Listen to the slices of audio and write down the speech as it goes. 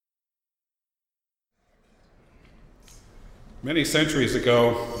Many centuries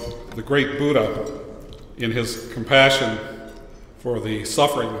ago, the great Buddha, in his compassion for the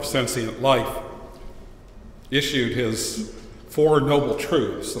suffering of sentient life, issued his four noble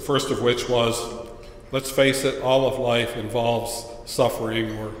truths, the first of which was, let's face it, all of life involves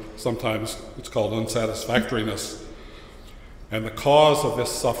suffering, or sometimes it's called unsatisfactoriness. And the cause of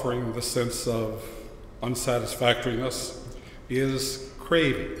this suffering, the sense of unsatisfactoriness, is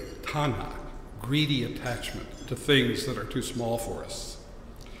craving, tanha, greedy attachment to things that are too small for us.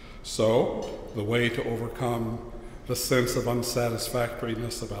 So, the way to overcome the sense of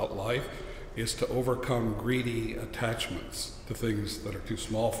unsatisfactoriness about life is to overcome greedy attachments to things that are too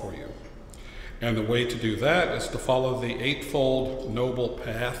small for you. And the way to do that is to follow the eightfold noble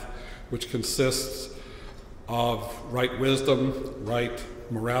path, which consists of right wisdom, right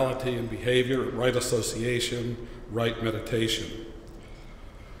morality and behavior, right association, right meditation.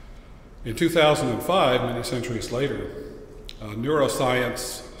 In 2005, many centuries later, a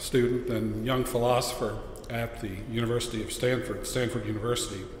neuroscience student and young philosopher at the University of Stanford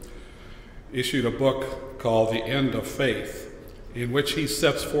University, issued a book called The End of Faith, in which he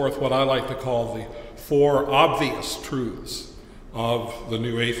sets forth what I like to call the four obvious truths of the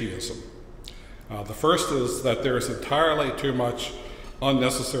new atheism. The first is that there is entirely too much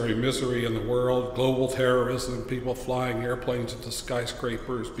unnecessary misery in the world, global terrorism, people flying airplanes into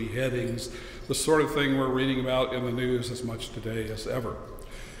skyscrapers, beheadings, the sort of thing we're reading about in the news as much today as ever.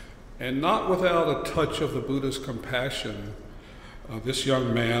 And not without a touch of the Buddha's compassion, this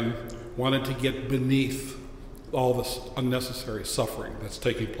young man wanted to get beneath all this unnecessary suffering that's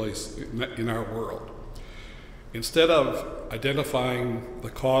taking place in our world. Instead of identifying the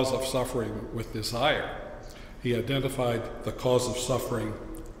cause of suffering with desire, he identified the cause of suffering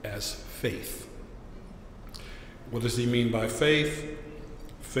as faith. What does he mean by faith?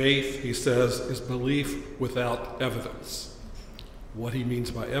 Faith, he says, is belief without evidence. What he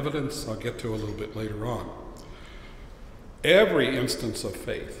means by evidence, I'll get to a little bit later on. Every instance of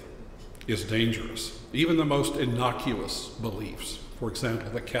faith is dangerous, even the most innocuous beliefs. For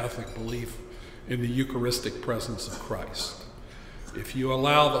example, the Catholic belief in the Eucharistic presence of Christ. If you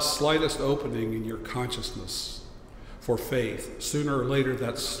allow the slightest opening in your consciousness for faith, sooner or later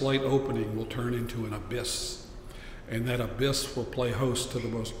that slight opening will turn into an abyss, and that abyss will play host to the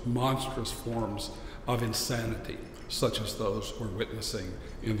most monstrous forms of insanity, such as those we're witnessing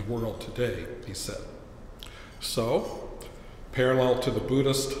in the world today, he said. So, parallel to the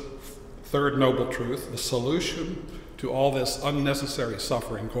Buddhist third noble truth, the solution to all this unnecessary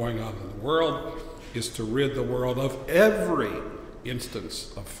suffering going on in the world is to rid the world of every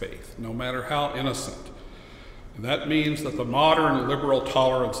instance of faith, no matter how innocent. And that means that the modern liberal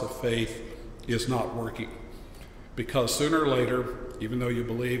tolerance of faith is not working, because sooner or later, even though you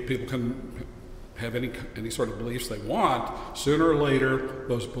believe people can have any sort of beliefs they want, sooner or later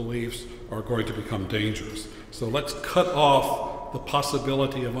those beliefs are going to become dangerous. So let's cut off the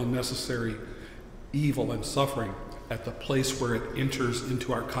possibility of unnecessary evil and suffering at the place where it enters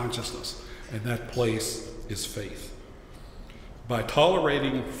into our consciousness, and that place is faith. By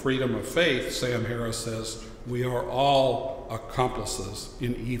tolerating freedom of faith, Sam Harris says, we are all accomplices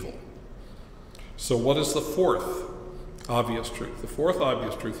in evil. So what is the fourth obvious truth? The fourth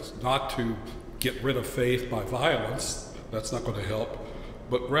obvious truth is not to get rid of faith by violence. That's not going to help.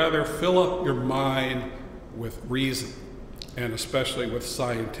 But rather fill up your mind with reason, and especially with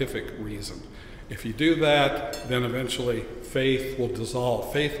scientific reason. If you do that, then eventually faith will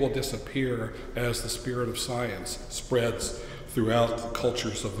dissolve. Faith will disappear as the spirit of science spreads throughout the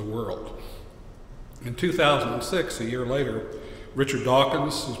cultures of the world. In 2006, a year later, Richard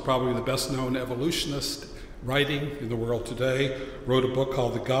Dawkins, who's probably the best-known evolutionist writing in the world today, wrote a book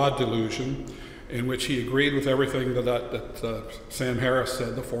called The God Delusion, in which he agreed with everything that Sam Harris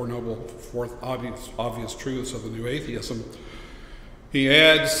said, the fourth obvious truths of the new atheism. He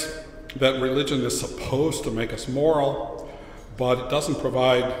adds that religion is supposed to make us moral, but it doesn't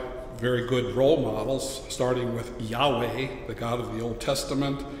provide very good role models, starting with Yahweh, the God of the Old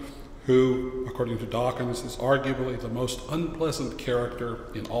Testament, who, according to Dawkins, is arguably the most unpleasant character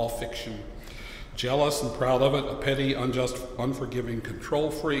in all fiction. Jealous and proud of it, a petty, unjust, unforgiving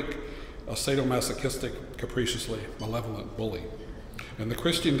control freak, a sadomasochistic, capriciously malevolent bully. And the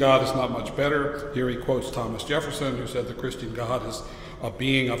Christian God is not much better. Here he quotes Thomas Jefferson, who said the Christian God is a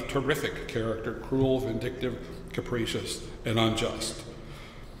being of terrific character, cruel, vindictive, capricious, and unjust.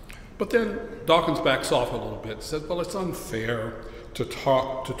 But then Dawkins backs off a little bit and says, well, it's unfair to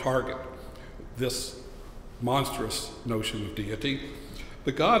target this monstrous notion of deity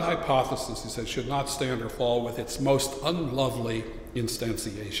The God hypothesis, he says, should not stand or fall with its most unlovely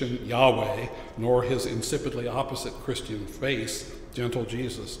instantiation, Yahweh, nor his insipidly opposite Christian face, gentle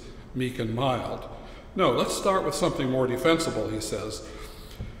Jesus, meek and mild. No, let's start with something more defensible, he says.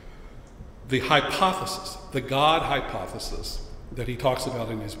 The hypothesis, the God hypothesis that he talks about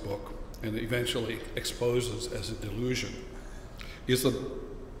in his book and eventually exposes as a delusion is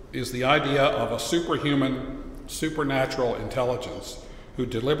the idea of a superhuman, supernatural intelligence who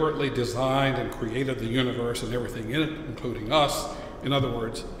deliberately designed and created the universe and everything in it, including us. In other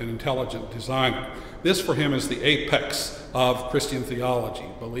words, an intelligent designer. This for him is the apex of Christian theology,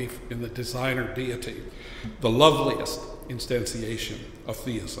 belief in the designer deity, the loveliest instantiation of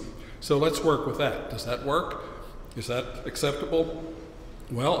theism. So let's work with that. Does that work? Is that acceptable?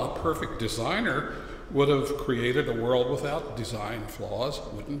 Well, a perfect designer would have created a world without design flaws,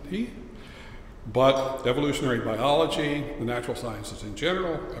 wouldn't he? But evolutionary biology, the natural sciences in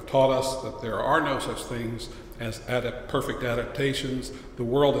general, have taught us that there are no such things as perfect adaptations. The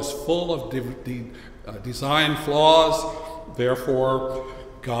world is full of design flaws. Therefore,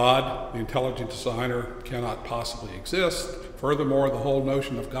 God, the intelligent designer, cannot possibly exist. Furthermore, the whole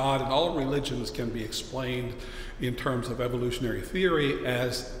notion of God in all religions can be explained in terms of evolutionary theory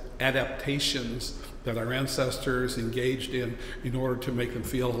as adaptations that our ancestors engaged in order to make them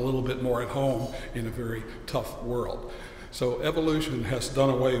feel a little bit more at home in a very tough world. So evolution has done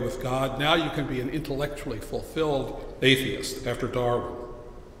away with God. Now you can be an intellectually fulfilled atheist after Darwin.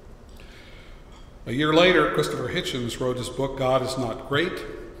 A year later, Christopher Hitchens wrote his book, God is Not Great,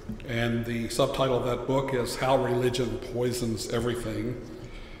 and the subtitle of that book is How Religion Poisons Everything.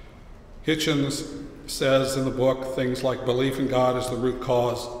 Hitchens says in the book things like belief in God is the root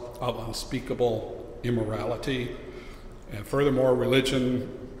cause of unspeakable immorality. And furthermore,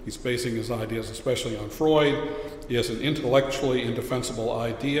 religion, he's basing his ideas especially on Freud, is an intellectually indefensible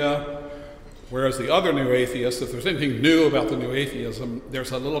idea. Whereas the other new atheists, if there's anything new about the new atheism,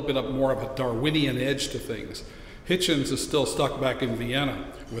 there's a little bit more of a Darwinian edge to things. Hitchens is still stuck back in Vienna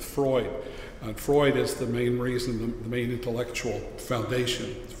with Freud. And Freud is the main reason, the main intellectual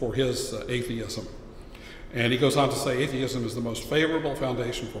foundation for his atheism. And he goes on to say atheism is the most favorable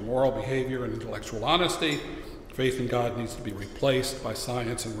foundation for moral behavior and intellectual honesty. Faith in God needs to be replaced by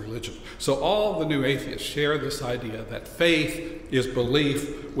science and religion. So all the new atheists share this idea that faith is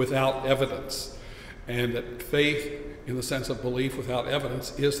belief without evidence, and that faith, in the sense of belief without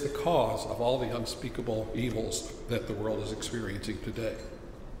evidence, is the cause of all the unspeakable evils that the world is experiencing today.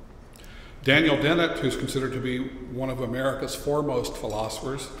 Daniel Dennett, who's considered to be one of America's foremost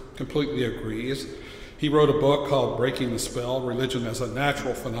philosophers, completely agrees. He wrote a book called Breaking the Spell, Religion as a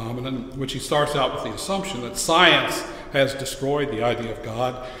Natural Phenomenon, in which he starts out with the assumption that science has destroyed the idea of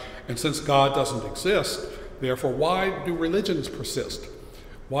God, and since God doesn't exist, therefore why do religions persist?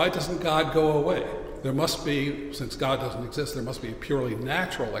 Why doesn't God go away? There must be, since God doesn't exist, there must be a purely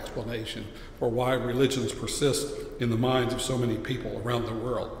natural explanation for why religions persist in the minds of so many people around the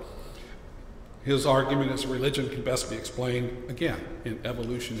world. His argument is religion can best be explained, again, in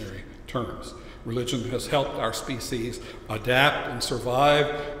evolutionary terms. Religion has helped our species adapt and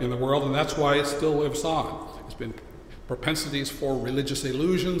survive in the world, and that's why it still lives on. It's been propensities for religious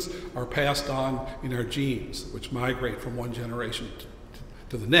illusions are passed on in our genes, which migrate from one generation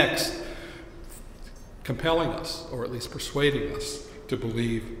to the next, compelling us, or at least persuading us, to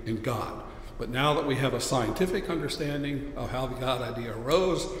believe in God. But now that we have a scientific understanding of how the God idea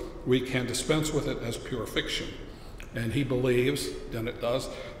arose, we can dispense with it as pure fiction. And he believes, Dennett does,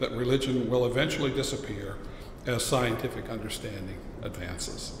 that religion will eventually disappear as scientific understanding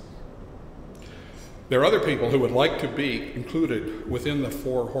advances. There are other people who would like to be included within the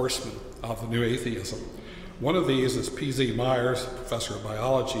four horsemen of the new atheism. One of these is P.Z. Myers, professor of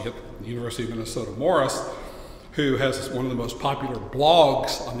biology at the University of Minnesota Morris, who has one of the most popular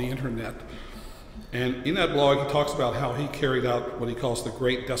blogs on the internet. And in that blog, he talks about how he carried out what he calls the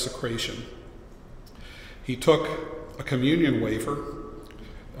Great Desecration. He took a communion wafer,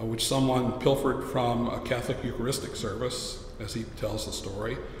 which someone pilfered from a Catholic Eucharistic service, as he tells the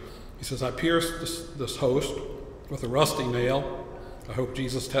story. He says, I pierced this host with a rusty nail. I hope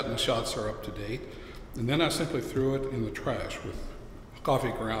Jesus' tetanus shots are up to date. And then I simply threw it in the trash with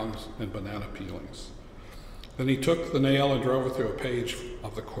coffee grounds and banana peelings. Then he took the nail and drove it through a page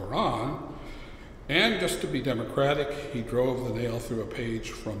of the Quran. And just to be democratic, he drove the nail through a page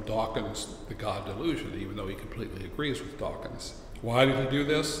from Dawkins' The God Delusion, even though he completely agrees with Dawkins. Why did he do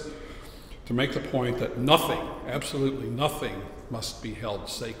this? To make the point that nothing, absolutely nothing, must be held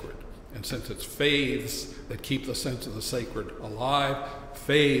sacred. And since it's faiths that keep the sense of the sacred alive,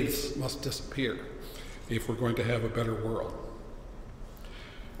 faiths must disappear if we're going to have a better world.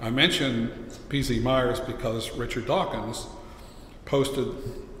 I mention P.Z. Myers because Richard Dawkins posted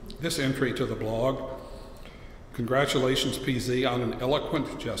this entry to the blog. Congratulations, P.Z., on an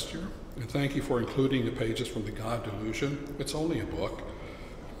eloquent gesture, and thank you for including the pages from The God Delusion. It's only a book.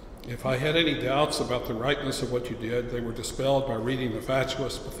 If I had any doubts about the rightness of what you did, they were dispelled by reading the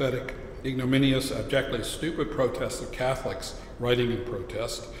fatuous, pathetic, ignominious, abjectly stupid protests of Catholics writing in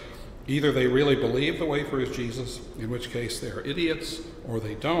protest. Either they really believe the wafer is Jesus, in which case they are idiots, or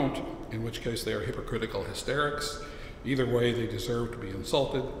they don't, in which case they are hypocritical hysterics. Either way, they deserve to be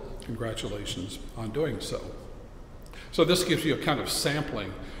insulted. Congratulations on doing so. So this gives you a kind of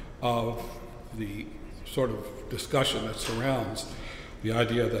sampling of the sort of discussion that surrounds the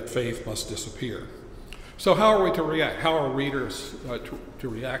idea that faith must disappear. So how are we to react? How are readers to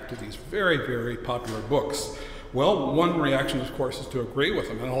react to these very, very popular books? Well, one reaction, of course, is to agree with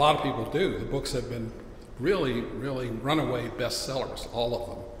them, and a lot of people do. The books have been really, really runaway bestsellers, all of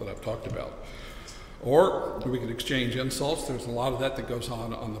them that I've talked about. Or we could exchange insults. There's a lot of that goes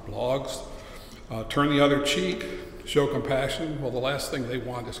on the blogs. Turn the other cheek, show compassion. Well, the last thing they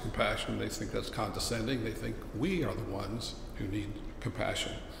want is compassion. They think that's condescending. They think we are the ones who need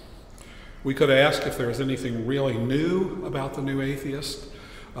compassion. We could ask if there's anything really new about the new atheist.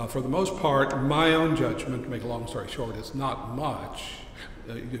 For the most part, my own judgment, to make a long story short, is not much.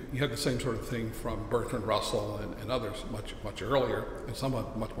 You had the same sort of thing from Bertrand Russell and others much earlier, and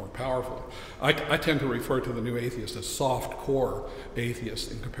somewhat much more powerful. I tend to refer to the new atheist as soft-core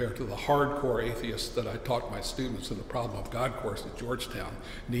atheists and compared to the hardcore atheists that I taught my students in the Problem of God course at Georgetown,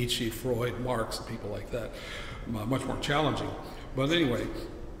 Nietzsche, Freud, Marx, and people like that, much more challenging. But anyway,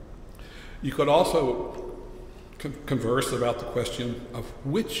 you could also converse about the question of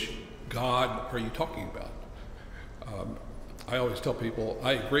which God are you talking about? I always tell people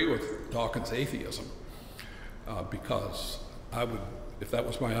I agree with Dawkins' atheism because I would, if that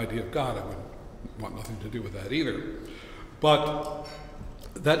was my idea of God, I would want nothing to do with that either. But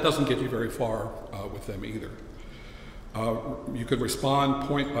that doesn't get you very far with them either. You could respond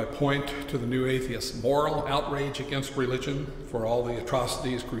point by point to the new atheist's moral outrage against religion for all the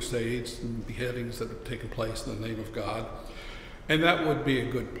atrocities, crusades, and beheadings that have taken place in the name of God. And that would be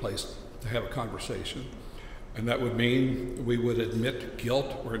a good place to have a conversation. And that would mean we would admit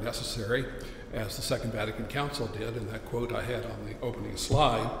guilt where necessary, as the Second Vatican Council did in that quote I had on the opening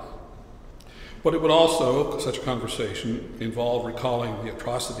slide. But it would also, such a conversation, involve recalling the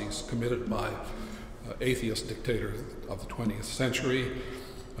atrocities committed by atheist dictators of the 20th century,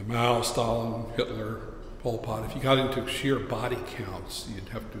 Mao, Stalin, Hitler, Pol Pot. If you got into sheer body counts, you'd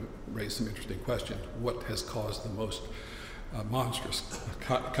have to raise some interesting questions. What has caused the most monstrous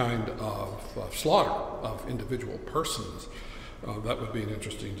kind of slaughter of individual persons? That would be an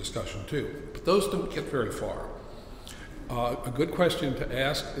interesting discussion too. But those don't get very far. A good question to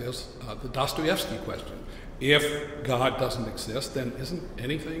ask is the Dostoevsky question. If God doesn't exist, then isn't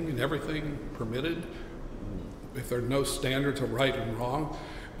anything and everything permitted? If there are no standards of right and wrong,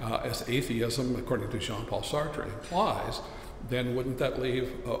 as atheism, according to Jean-Paul Sartre, implies, then wouldn't that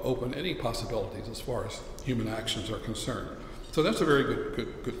leave open any possibilities as far as human actions are concerned? So that's a very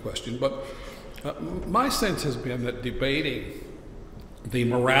good question. But my sense has been that debating the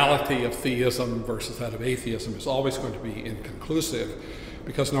morality of theism versus that of atheism is always going to be inconclusive,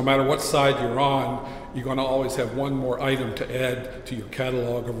 because no matter what side you're on, you're going to always have one more item to add to your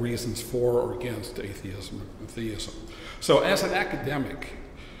catalog of reasons for or against atheism and theism. So as an academic,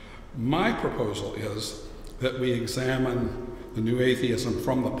 my proposal is that we examine the new atheism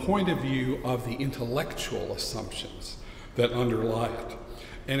from the point of view of the intellectual assumptions that underlie it.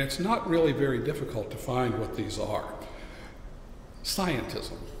 And it's not really very difficult to find what these are.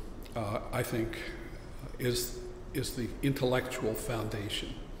 Scientism, I think, is the intellectual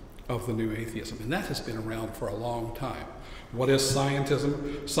foundation of the new atheism, and that has been around for a long time. What is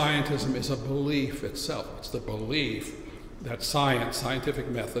scientism? Scientism is a belief itself. It's the belief that science, scientific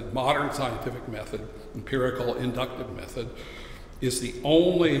method, modern scientific method, empirical inductive method, is the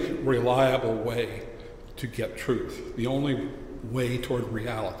only reliable way to get truth, the only way toward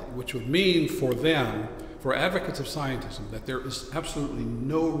reality, which would mean for them, for advocates of scientism, that there is absolutely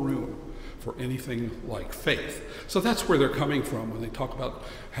no room for anything like faith. So that's where they're coming from when they talk about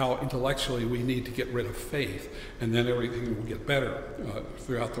how intellectually we need to get rid of faith and then everything will get better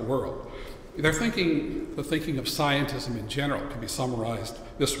throughout the world. The thinking of scientism in general can be summarized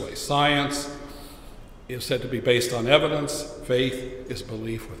this way. Science is said to be based on evidence. Faith is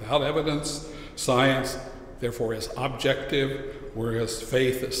belief without evidence. Science, therefore, is objective, whereas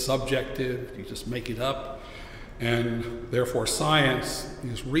faith is subjective. You just make it up. And therefore, science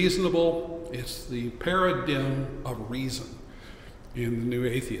is reasonable. It's the paradigm of reason. in the new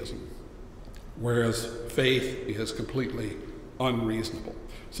atheism, whereas faith is completely unreasonable.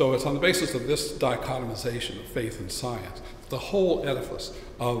 So it's on the basis of this dichotomization of faith and science, the whole edifice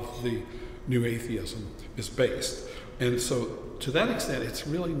of the new atheism is based. And so to that extent, it's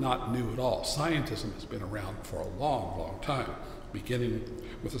really not new at all. Scientism has been around for a long, long time, beginning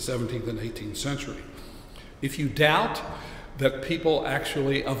with the 17th and 18th century. If you doubt that people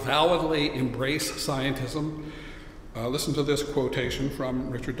actually avowedly embrace scientism, listen to this quotation from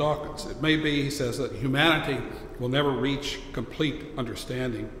Richard Dawkins. It may be, he says, that humanity will never reach complete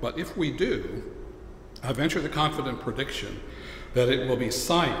understanding, but if we do, I venture the confident prediction that it will be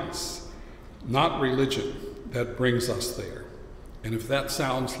science, not religion, that brings us there. And if that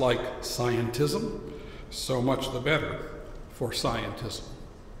sounds like scientism, so much the better for scientism.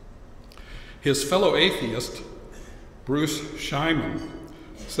 His fellow atheist, Bruce Scheiman,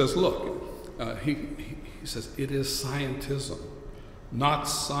 says, look, he says, it is scientism, not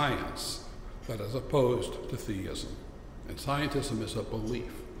science, that is opposed to theism. And scientism is a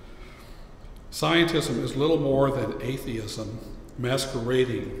belief. Scientism is little more than atheism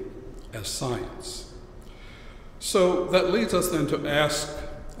masquerading as science. So that leads us then to ask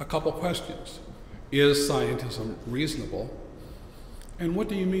a couple questions. Is scientism reasonable? And what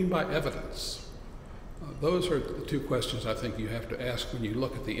do you mean by evidence? Those are the two questions I think you have to ask when you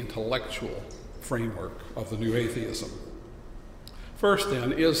look at the intellectual framework of the new atheism. First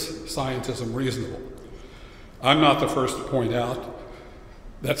then, is scientism reasonable? I'm not the first to point out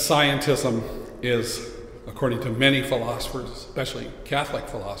that scientism is, according to many philosophers, especially Catholic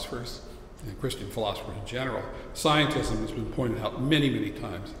philosophers and Christian philosophers in general, scientism has been pointed out many, many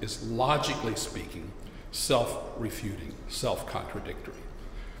times, is logically speaking, self-refuting, self-contradictory.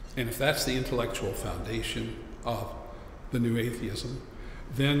 And if that's the intellectual foundation of the new atheism,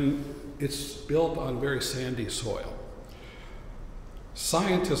 then it's built on very sandy soil.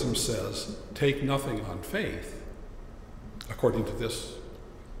 Scientism says, take nothing on faith, according to this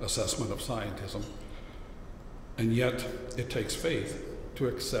assessment of scientism, and yet it takes faith to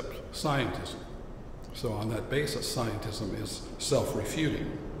accept scientism. So on that basis, scientism is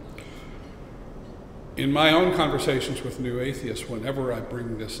self-refuting. In my own conversations with new atheists, whenever I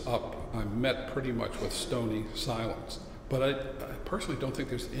bring this up, I'm met pretty much with stony silence. But I personally don't think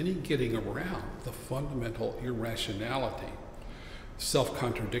there's any getting around the fundamental irrationality,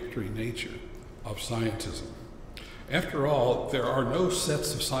 self-contradictory nature of scientism. After all, there are no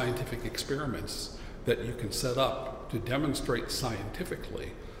sets of scientific experiments that you can set up to demonstrate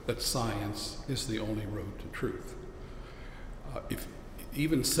scientifically that science is the only road to truth. If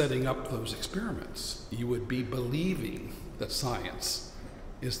even setting up those experiments, you would be believing that science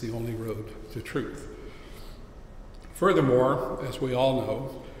is the only road to truth. Furthermore, as we all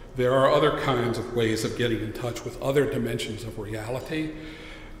know, there are other kinds of ways of getting in touch with other dimensions of reality.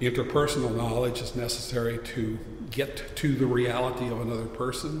 Interpersonal knowledge is necessary to get to the reality of another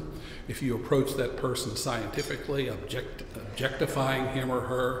person. If you approach that person scientifically, objectifying him or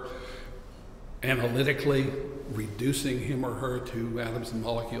her, analytically reducing him or her to atoms and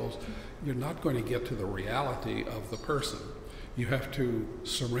molecules, you're not going to get to the reality of the person. You have to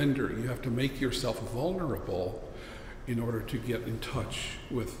surrender, you have to make yourself vulnerable in order to get in touch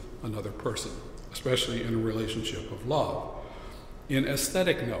with another person, especially in a relationship of love. In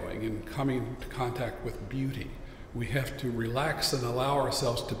aesthetic knowing, in coming into contact with beauty, we have to relax and allow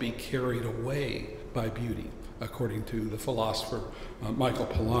ourselves to be carried away by beauty, according to the philosopher Michael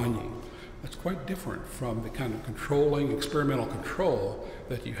Polanyi. That's quite different from the kind of controlling, experimental control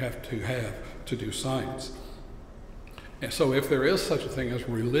that you have to do science. And so if there is such a thing as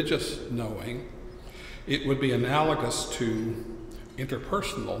religious knowing, it would be analogous to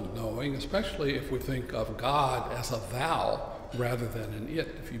interpersonal knowing, especially if we think of God as a thou rather than an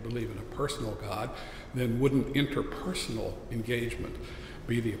it. If you believe in a personal God, then wouldn't interpersonal engagement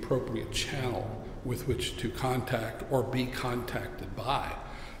be the appropriate channel with which to contact or be contacted by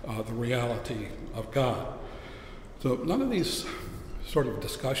the reality of God? So none of these sort of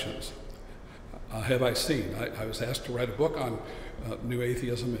discussions have I seen. I was asked to write a book on new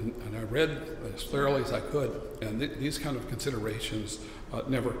atheism, and I read as thoroughly as I could, and these kind of considerations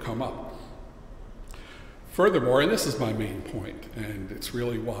never come up. Furthermore, and this is my main point, and it's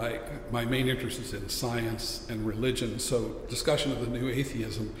really why my main interest is in science and religion, so discussion of the new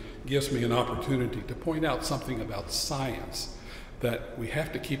atheism gives me an opportunity to point out something about science that we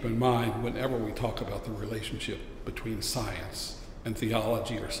have to keep in mind whenever we talk about the relationship between science and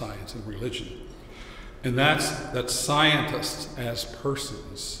theology or science and religion. And that's that scientists as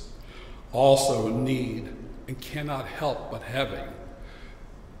persons also need and cannot help but having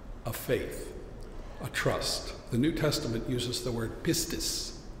a faith. a trust. The New Testament uses the word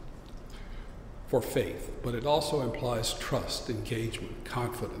pistis for faith, but it also implies trust, engagement,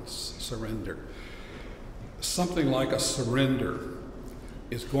 confidence, surrender. Something like a surrender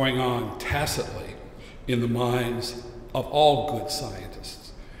is going on tacitly in the minds of all good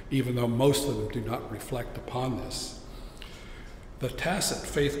scientists, even though most of them do not reflect upon this. The tacit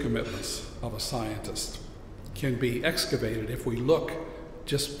faith commitments of a scientist can be excavated if we look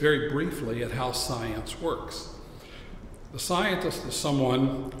just very briefly at how science works. The scientist is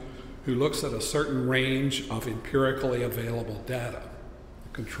someone who looks at a certain range of empirically available data,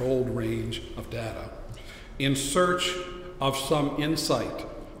 a controlled range of data, in search of some insight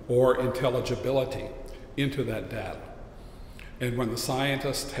or intelligibility into that data. And when the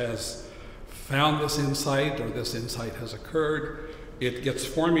scientist has found this insight, or this insight has occurred, it gets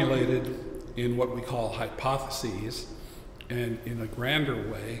formulated in what we call hypotheses, and in a grander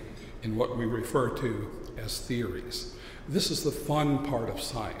way, in what we refer to as theories. This is the fun part of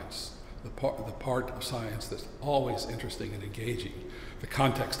science, the part of science that's always interesting and engaging, the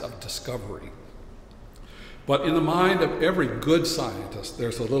context of discovery. But in the mind of every good scientist,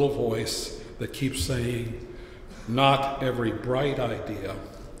 there's a little voice that keeps saying, not every bright idea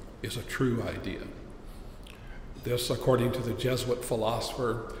is a true idea. This, according to the Jesuit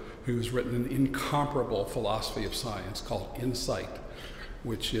philosopher who's written an incomparable philosophy of science called Insight,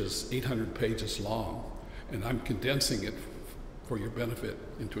 which is 800 pages long, and I'm condensing it for your benefit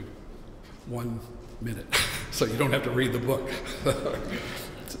into 1 minute, so you don't have to read the book.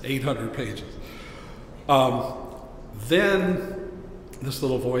 It's 800 pages. Then this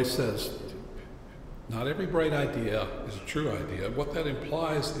little voice says, not every bright idea is a true idea. What that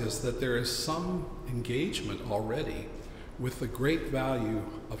implies is that there is some engagement already with the great value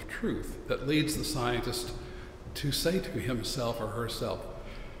of truth that leads the scientist to say to himself or herself,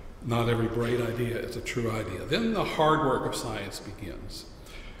 not every bright idea is a true idea. Then the hard work of science begins.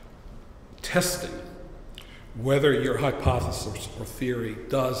 Testing whether your hypothesis or theory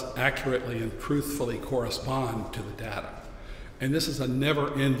does accurately and truthfully correspond to the data. And this is a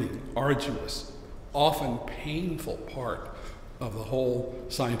never-ending, arduous, often painful part of the whole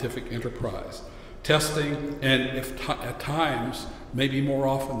scientific enterprise. Testing, and at times, maybe more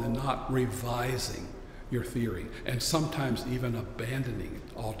often than not, revising your theory, and sometimes even abandoning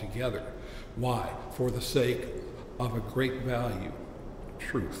it altogether. Why? For the sake of a great value,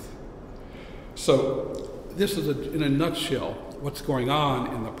 truth. So this is, in a nutshell, what's going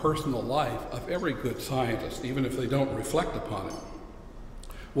on in the personal life of every good scientist, even if they don't reflect upon it.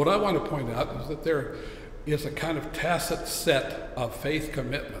 What I want to point out is that there is a kind of tacit set of faith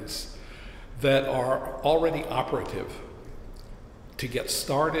commitments that are already operative to get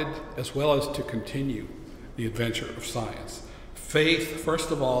started as well as to continue the adventure of science. Faith,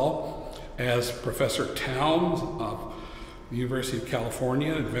 first of all, as Professor Towns of the University of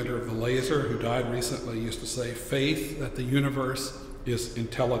California, inventor of the laser, who died recently, used to say, faith that the universe is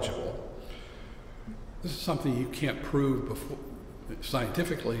intelligible. This is something you can't prove before,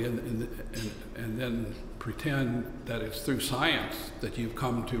 scientifically and then pretend that it's through science that you've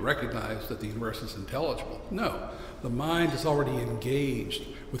come to recognize that the universe is intelligible. No, the mind is already engaged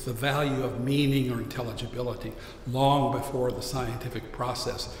with the value of meaning or intelligibility long before the scientific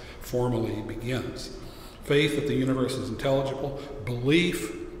process formally begins. Faith that the universe is intelligible,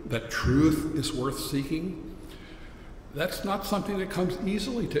 belief that truth is worth seeking, that's not something that comes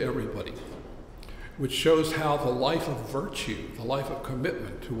easily to everybody, which shows how the life of virtue, the life of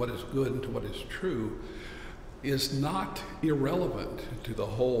commitment to what is good and to what is true, is not irrelevant to the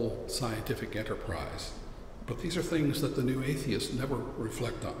whole scientific enterprise. But these are things that the new atheists never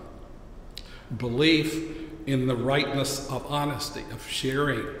reflect on. Belief in the rightness of honesty, of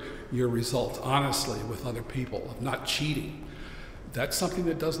sharing your results honestly with other people, of not cheating. That's something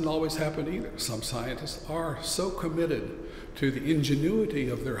that doesn't always happen either. Some scientists are so committed to the ingenuity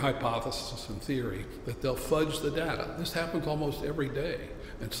of their hypothesis and theory that they'll fudge the data. This happens almost every day,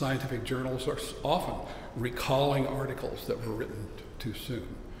 and scientific journals are often recalling articles that were written too soon.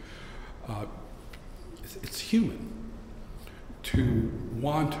 It's human to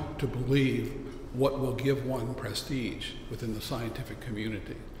want to believe what will give one prestige within the scientific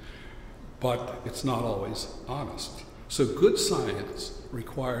community, but it's not always honest. So good science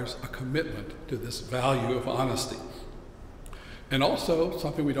requires a commitment to this value of honesty. And also,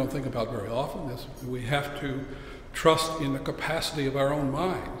 something we don't think about very often is we have to trust in the capacity of our own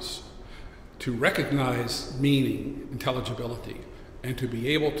minds to recognize meaning, intelligibility, and to be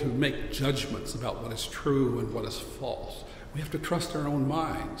able to make judgments about what is true and what is false. We have to trust our own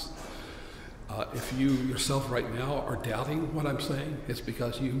minds. If you yourself right now are doubting what I'm saying, it's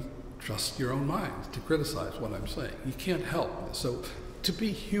because you trust your own mind to criticize what I'm saying. You can't help. So to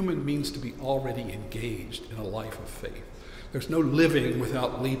be human means to be already engaged in a life of faith. There's no living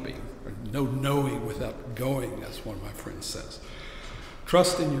without leaping, or no knowing without going, as one of my friends says.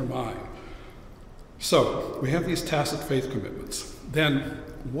 Trust in your mind. So we have these tacit faith commitments. Then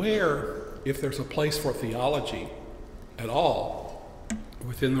where, if there's a place for theology at all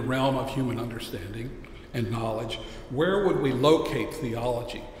within the realm of human understanding and knowledge, where would we locate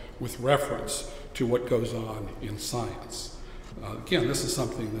theology with reference to what goes on in science? Again, this is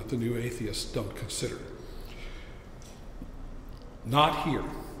something that the new atheists don't consider. Not here.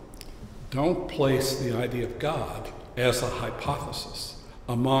 Don't place the idea of God as a hypothesis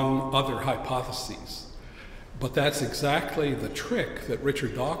among other hypotheses. But that's exactly the trick that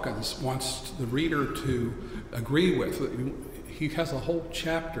Richard Dawkins wants the reader to agree with. He has a whole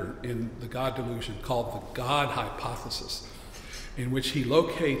chapter in The God Delusion called the God Hypothesis, in which he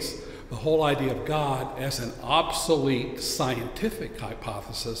locates the whole idea of God as an obsolete scientific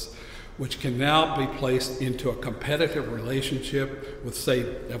hypothesis, which can now be placed into a competitive relationship with, say,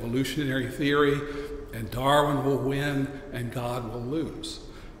 evolutionary theory, and Darwin will win and God will lose.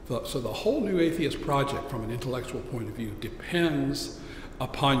 So the whole new atheist project, from an intellectual point of view, depends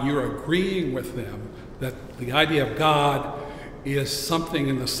upon your agreeing with them that the idea of God is something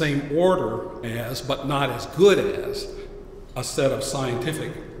in the same order as, but not as good as, a set of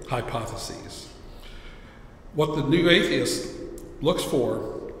scientific hypotheses. What the new atheist looks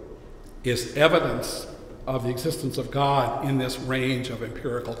for is evidence of the existence of God in this range of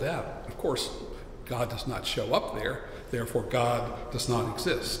empirical data. Of course, God does not show up there, therefore God does not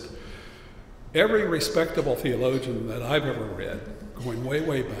exist. Every respectable theologian that I've ever read, going way,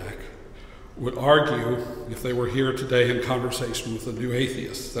 way back, would argue, if they were here today in conversation with the new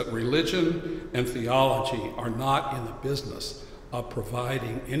atheists, that religion and theology are not in the business of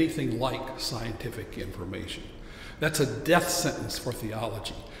providing anything like scientific information. That's a death sentence for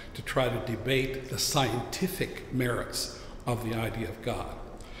theology, to try to debate the scientific merits of the idea of God.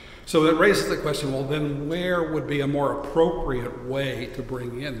 So that raises the question, well, then where would be a more appropriate way to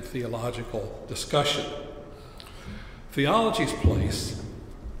bring in theological discussion? Theology's place,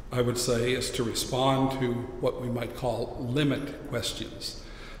 I would say, is to respond to what we might call limit questions.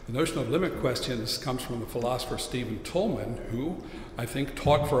 The notion of limit questions comes from the philosopher Stephen Tullman, who I think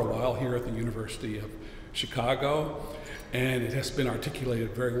taught for a while here at the University of Chicago, and it has been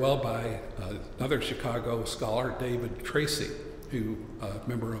articulated very well by another Chicago scholar, David Tracy, who a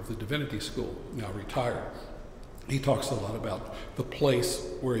member of the Divinity School, now retired. He talks a lot about the place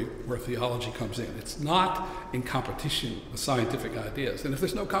where theology comes in. It's not in competition with scientific ideas. And if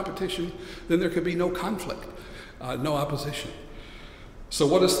there's no competition, then there could be no conflict, no opposition. So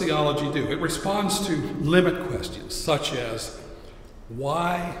what does theology do? It responds to limit questions, such as,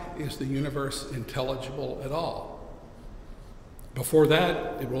 why is the universe intelligible at all? Before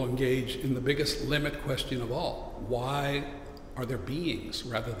that, it will engage in the biggest limit question of all. Why are there beings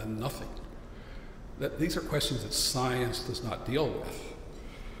rather than nothing? These are questions that science does not deal with.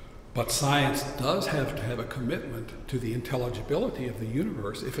 But science does have to have a commitment to the intelligibility of the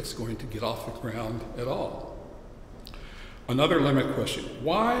universe if it's going to get off the ground at all. Another limit question,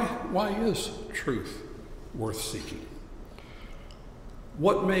 why is truth worth seeking?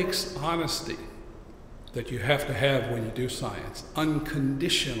 What makes honesty that you have to have when you do science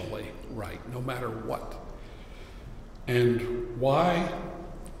unconditionally right, no matter what? And why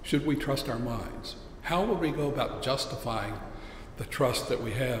should we trust our minds? How would we go about justifying the trust that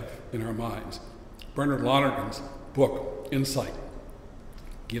we have in our minds? Bernard Lonergan's book, Insight,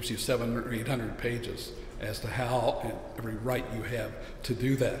 gives you 700 or 800 pages as to how and every right you have to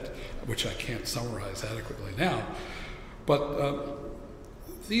do that, which I can't summarize adequately now. But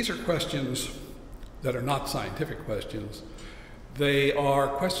these are questions that are not scientific questions. They are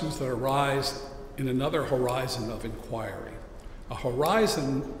questions that arise in another horizon of inquiry. A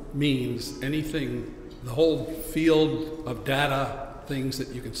horizon means anything, the whole field of data, things that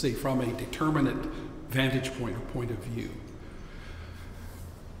you can see from a determinate vantage point or point of view.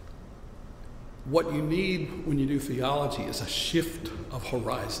 What you need when you do theology is a shift of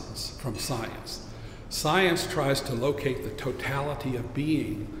horizons from science. Science tries to locate the totality of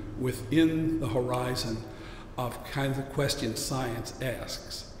being within the horizon of kinds of questions science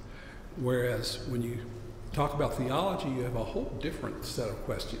asks. Whereas when you talk about theology, you have a whole different set of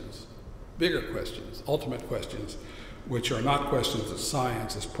questions, bigger questions, ultimate questions, which are not questions that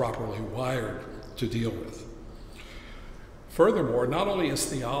science is properly wired to deal with. Furthermore, not only is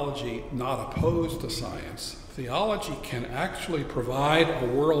theology not opposed to science, theology can actually provide a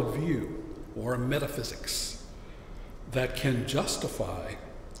worldview or a metaphysics that can justify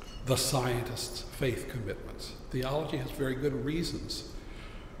the scientist's faith commitments. Theology has very good reasons,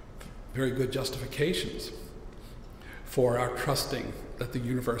 very good justifications for our trusting that the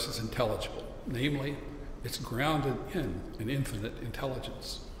universe is intelligible. Namely, it's grounded in an infinite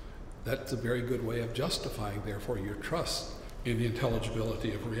intelligence. That's a very good way of justifying, therefore, your trust in the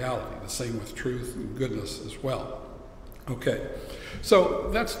intelligibility of reality. The same with truth and goodness as well. Okay, so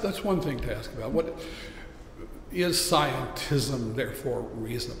that's one thing to ask about. What is scientism, therefore,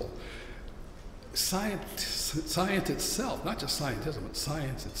 reasonable? Science itself, not just scientism, but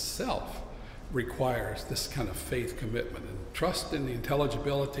science itself requires this kind of faith commitment, and trust in the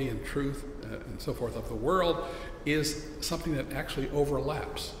intelligibility and truth and so forth of the world is something that actually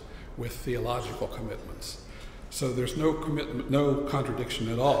overlaps with theological commitments. So there's no commitment, no contradiction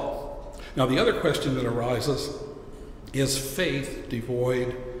at all. Now, the other question that arises is faith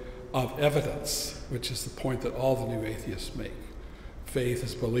devoid of evidence, which is the point that all the new atheists make. Faith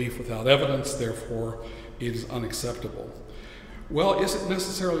is belief without evidence, therefore it is unacceptable. Well, is it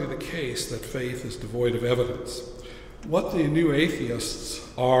necessarily the case that faith is devoid of evidence? What the new atheists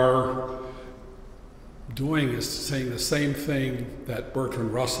are doing is saying the same thing that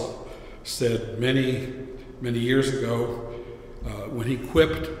Bertrand Russell said many years ago when he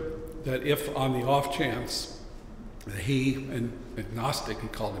quipped that if on the off chance that he, an agnostic he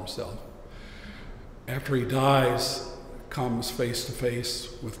called himself, after he dies, comes face to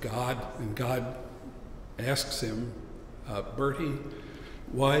face with God, and God asks him, Bertie,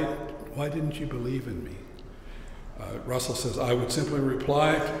 why didn't you believe in me? Russell says, I would simply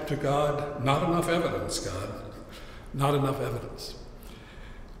reply to God, not enough evidence, God, not enough evidence.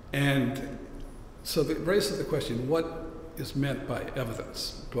 And so that raises the question, what is meant by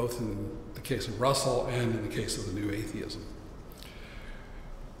evidence, both in the case of Russell and in the case of the new atheism?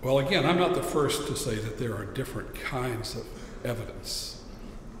 Well, again, I'm not the first to say that there are different kinds of evidence.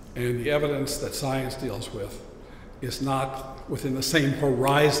 And the evidence that science deals with is not within the same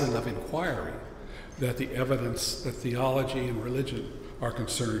horizon of inquiry that the evidence that theology and religion are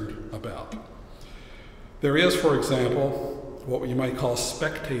concerned about. There is, for example, what you might call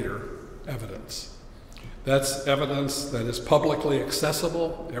spectator evidence. That's evidence that is publicly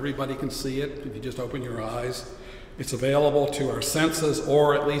accessible. Everybody can see it if you just open your eyes. It's available to our senses,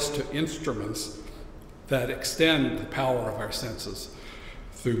 or at least to instruments that extend the power of our senses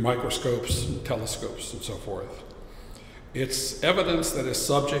through microscopes and telescopes and so forth. It's evidence that is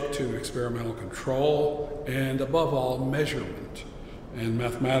subject to experimental control and, above all, measurement and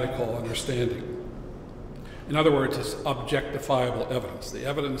mathematical understanding. In other words, it's objectifiable evidence, the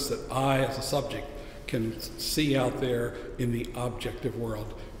evidence that I, as a subject, can see out there in the objective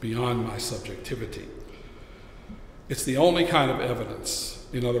world beyond my subjectivity. It's the only kind of evidence,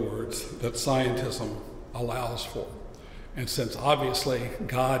 in other words, that scientism allows for. And since obviously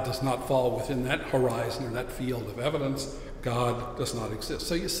God does not fall within that horizon or that field of evidence, God does not exist.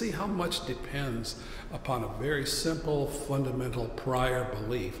 So you see how much depends upon a very simple, fundamental prior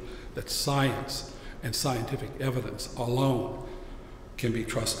belief that science and scientific evidence alone can be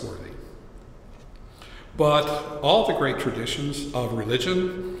trustworthy. But all the great traditions of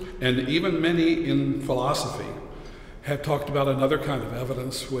religion, and even many in philosophy, have talked about another kind of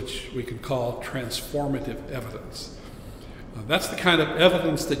evidence which we can call transformative evidence. That's the kind of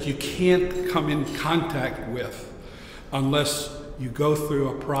evidence that you can't come in contact with unless you go through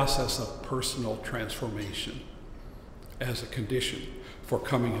a process of personal transformation as a condition for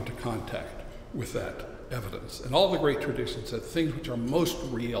coming into contact with that evidence. And all the great traditions said things which are most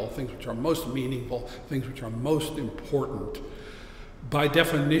real, things which are most meaningful, things which are most important, by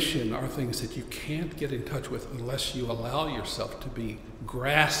definition are things that you can't get in touch with unless you allow yourself to be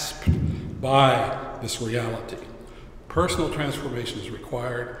grasped by this reality. Personal transformation is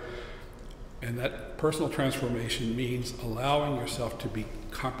required, and that personal transformation means allowing yourself to be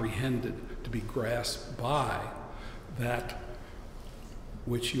comprehended, to be grasped by that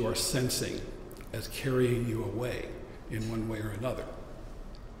which you are sensing as carrying you away in one way or another.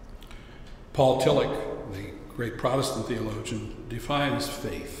 Paul Tillich, the great Protestant theologian, defines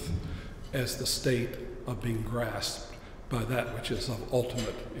faith as the state of being grasped by that which is of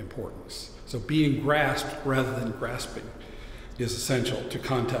ultimate importance. So being grasped rather than grasping is essential to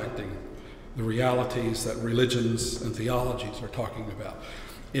contacting the realities that religions and theologies are talking about.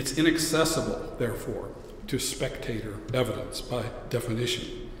 It's inaccessible, therefore, to spectator evidence by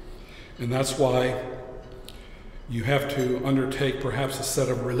definition. And that's why you have to undertake perhaps a set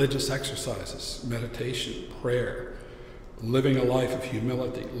of religious exercises, meditation, prayer, living a life of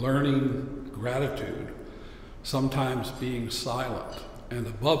humility, learning gratitude, sometimes being silent, and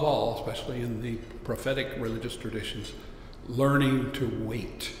above all, especially in the prophetic religious traditions, learning to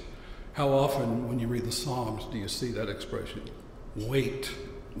wait How often when you read the Psalms do you see that expression? Wait,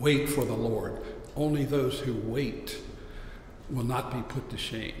 wait for the Lord. Only those who wait will not be put to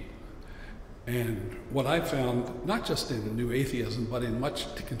shame. And what I found, not just in New Atheism, but in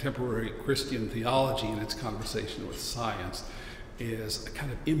much contemporary Christian theology and its conversation with science, is a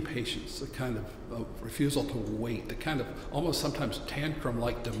kind of impatience, a kind of refusal to wait, a kind of almost sometimes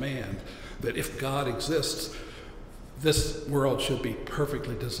tantrum-like demand that if God exists, this world should be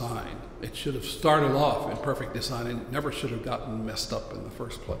perfectly designed. It should have started off in perfect design and never should have gotten messed up in the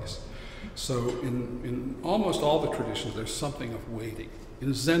first place. So in almost all the traditions, there's something of waiting.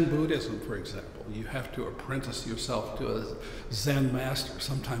 In Zen Buddhism, for example, you have to apprentice yourself to a Zen master,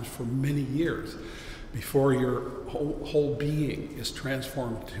 sometimes for many years, before your whole being is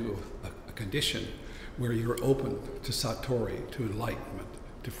transformed to a condition where you're open to satori, to enlightenment,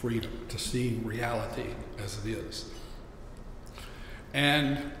 to freedom, to seeing reality as it is.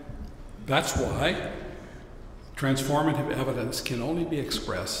 And that's why transformative evidence can only be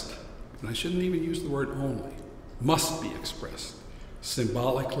expressed, and I shouldn't even use the word only, must be expressed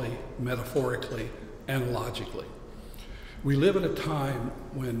symbolically, metaphorically, analogically. We live at a time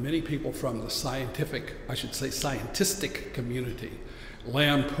when many people from the scientific, I should say scientistic community,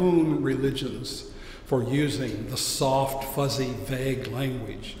 lampoon religions for using the soft, fuzzy, vague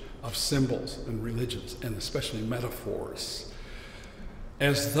language of symbols and religions, and especially metaphors,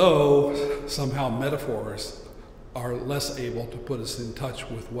 as though somehow metaphors are less able to put us in touch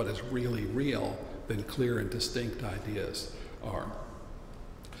with what is really real than clear and distinct ideas are.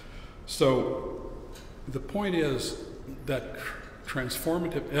 So the point is that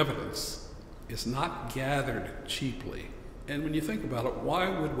transformative evidence is not gathered cheaply. And when you think about it, why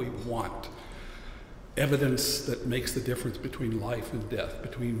would we want evidence that makes the difference between life and death,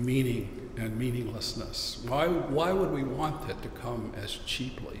 between meaning and meaninglessness? Why would we want it to come as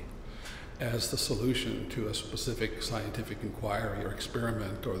cheaply as the solution to a specific scientific inquiry or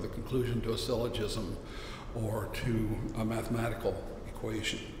experiment, or the conclusion to a syllogism, or to a mathematical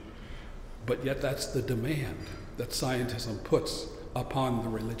equation? But yet that's the demand that scientism puts upon the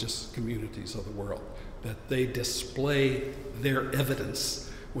religious communities of the world, that they display their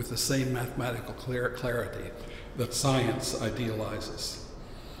evidence with the same mathematical clarity that science idealizes.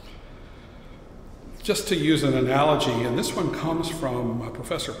 Just to use an analogy, and this one comes from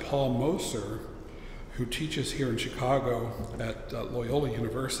Professor Paul Moser, who teaches here in Chicago at Loyola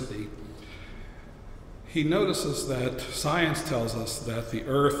University. He notices that science tells us that the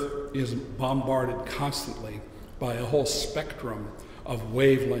Earth is bombarded constantly by a whole spectrum of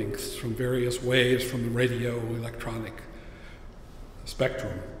wavelengths from various waves from the radio electronic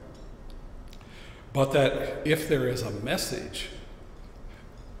spectrum. But that if there is a message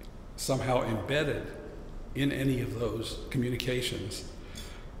somehow embedded in any of those communications,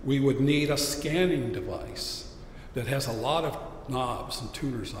 we would need a scanning device that has a lot of knobs and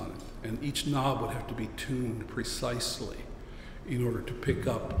tuners on it, and each knob would have to be tuned precisely in order to pick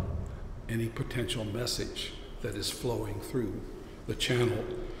up any potential message that is flowing through the channel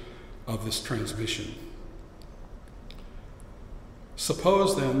of this transmission.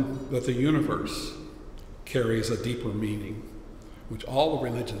 Suppose then that the universe carries a deeper meaning, which all the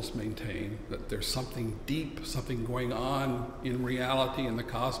religions maintain, that there's something deep, something going on in reality, in the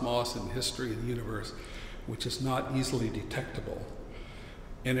cosmos, in the history of the universe, which is not easily detectable.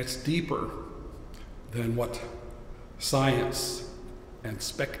 And it's deeper than what science and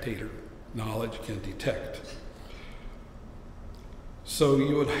spectator knowledge can detect. So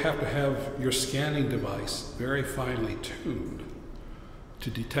you would have to have your scanning device very finely tuned to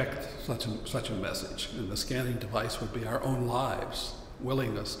detect such a message. And the scanning device would be our own lives,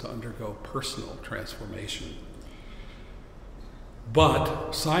 willingness to undergo personal transformation.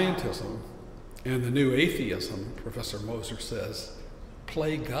 But scientism and the New Atheism, Professor Moser says,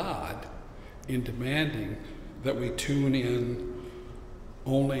 play God in demanding that we tune in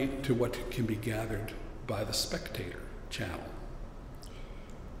only to what can be gathered by the spectator channel.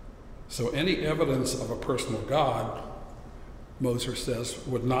 So any evidence of a personal God, Moser says,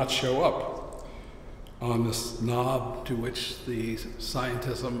 would not show up on this knob to which the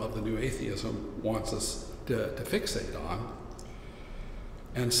scientism of the New Atheism wants us to fixate on.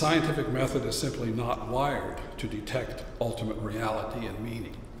 And scientific method is simply not wired to detect ultimate reality and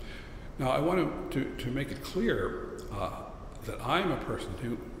meaning. Now, I want to make it clear that I'm a person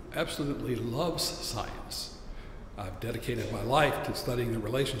who absolutely loves science. I've dedicated my life to studying the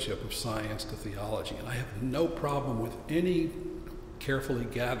relationship of science to theology, and I have no problem with any carefully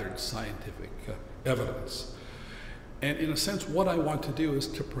gathered scientific evidence. And in a sense, what I want to do is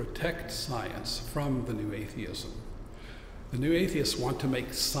to protect science from the New Atheism. The new atheists want to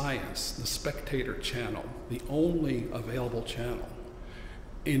make science the spectator channel, the only available channel.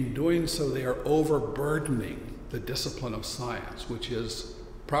 In doing so, they are overburdening the discipline of science, which is,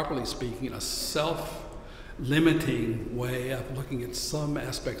 properly speaking, a self-limiting way of looking at some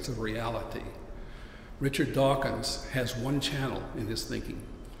aspects of reality. Richard Dawkins has one channel in his thinking,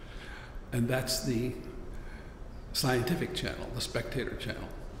 and that's the scientific channel, the spectator channel.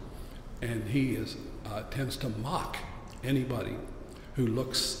 And he tends to mock anybody who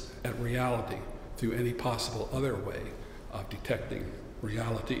looks at reality through any possible other way of detecting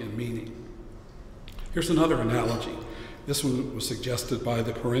reality and meaning. Here's another analogy. This one was suggested by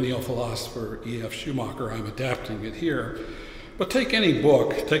the perennial philosopher E.F. Schumacher. I'm adapting it here. But take any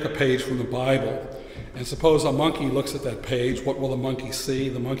book, take a page from the Bible, and suppose a monkey looks at that page. What will the monkey see?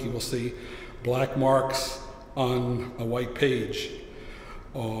 The monkey will see black marks on a white page.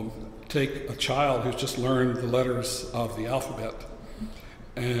 Take a child who's just learned the letters of the alphabet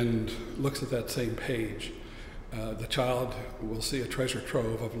and looks at that same page. The child will see a treasure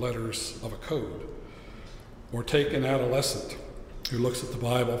trove of letters of a code. Or take an adolescent who looks at the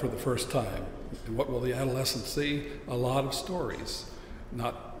Bible for the first time. And what will the adolescent see? A lot of stories.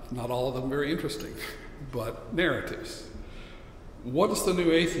 Not all of them very interesting, but narratives. What does the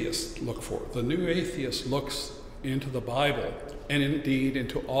new atheist look for? The new atheist looks into the Bible, and indeed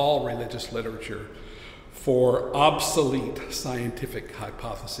into all religious literature, for obsolete scientific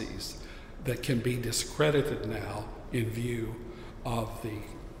hypotheses that can be discredited now in view of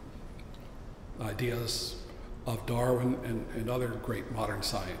the ideas of Darwin and other great modern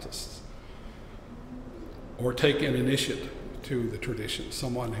scientists. Or take an initiate to the tradition,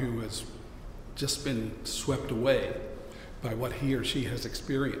 someone who has just been swept away by what he or she has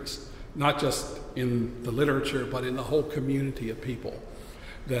experienced, not just in the literature, but in the whole community of people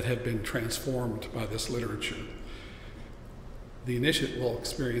that have been transformed by this literature. The initiate will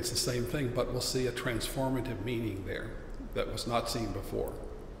experience the same thing, but will see a transformative meaning there that was not seen before.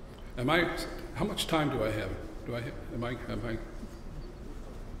 How much time do I have?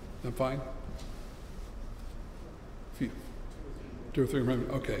 I'm fine? 2 or 3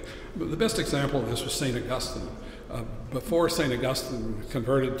 minutes, okay. But the best example of this was St. Augustine. Before St. Augustine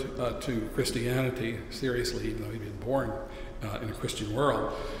converted to Christianity seriously, even though he'd been born in a Christian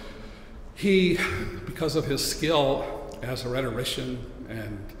world, he, because of his skill as a rhetorician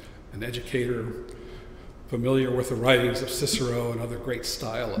and an educator, familiar with the writings of Cicero and other great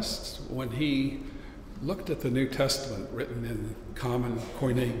stylists, when he looked at the New Testament written in common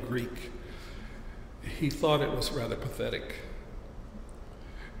Koine Greek, he thought it was rather pathetic.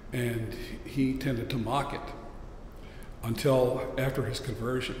 And he tended to mock it until after his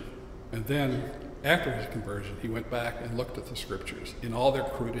conversion. And then, after his conversion, he went back and looked at the scriptures in all their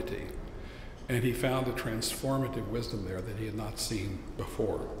crudity, and he found a transformative wisdom there that he had not seen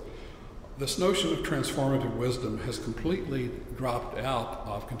before. This notion of transformative wisdom has completely dropped out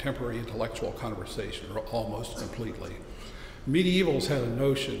of contemporary intellectual conversation, or almost completely. Medievals had a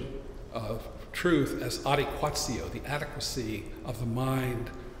notion of truth as adequatio, the adequacy of the mind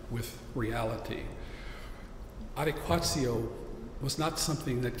with reality. Adequatio was not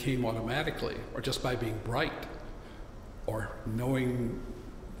something that came automatically or just by being bright or knowing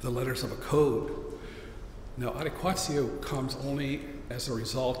the letters of a code. No, adequatio comes only as a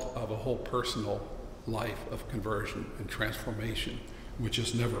result of a whole personal life of conversion and transformation, which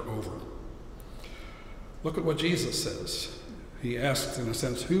is never over. Look at what Jesus says. He asks, in a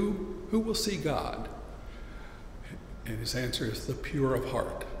sense, who will see God? And his answer is the pure of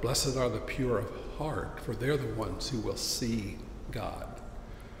heart. Blessed are the pure of heart, for they're the ones who will see God.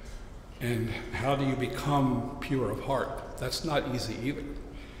 And how do you become pure of heart? That's not easy either.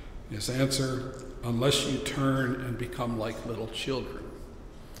 His answer, unless you turn and become like little children.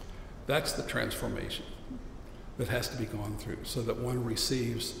 That's the transformation that has to be gone through so that one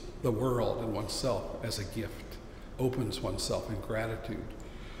receives the world and oneself as a gift, opens oneself in gratitude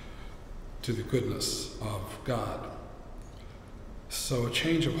to the goodness of God. So a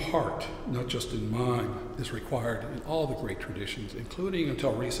change of heart, not just in mind, is required in all the great traditions, including,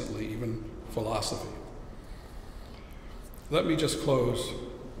 until recently, even philosophy. Let me just close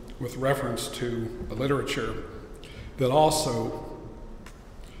with reference to a literature that also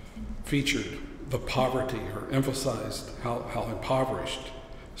featured the poverty, or emphasized how impoverished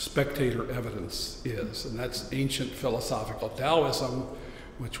spectator evidence is, and that's ancient philosophical Taoism,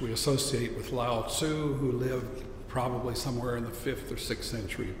 which we associate with Lao Tzu, who lived probably somewhere in the 5th or 6th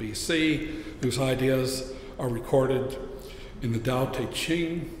century BC, whose ideas are recorded in the Tao Te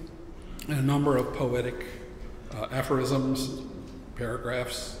Ching, and a number of poetic aphorisms,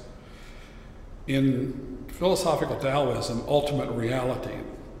 paragraphs. In philosophical Taoism, ultimate reality,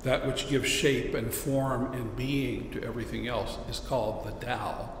 that which gives shape and form and being to everything else, is called the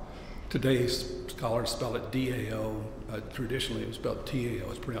Tao. Today's scholars spell it D-A-O. Traditionally, it was spelled T-A-O.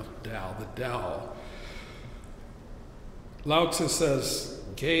 It's pronounced Tao, the Tao. Lao Tzu says,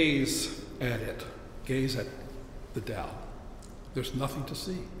 gaze at it. Gaze at the Tao. There's nothing to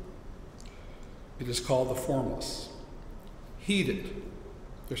see. It is called the formless. Heed it.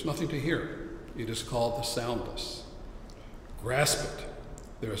 There's nothing to hear. It is called the soundless. Grasp it.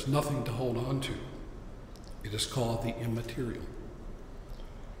 There is nothing to hold on to. It is called the immaterial.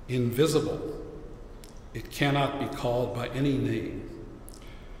 Invisible. It cannot be called by any name.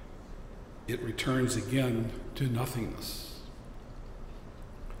 It returns again to nothingness.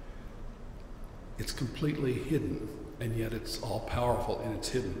 It's completely hidden, and yet it's all powerful in its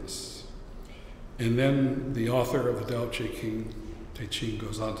hiddenness. And then the author of the Tao Te Ching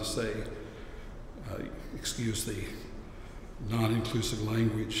goes on to say, excuse the non-inclusive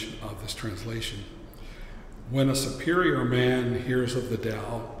language of this translation, when a superior man hears of the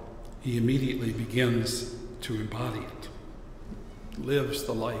Tao, he immediately begins to embody it, lives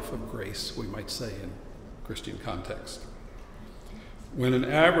the life of grace, we might say in Christian context. When an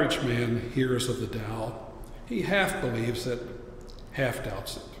average man hears of the Tao, he half believes it, half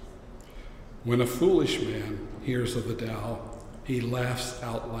doubts it. When a foolish man hears of the Tao, he laughs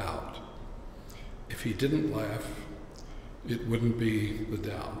out loud. If he didn't laugh, it wouldn't be the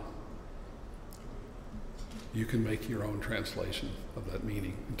Tao. You can make your own translation of that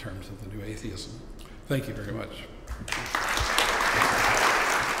meaning in terms of the new atheism. Thank you very much.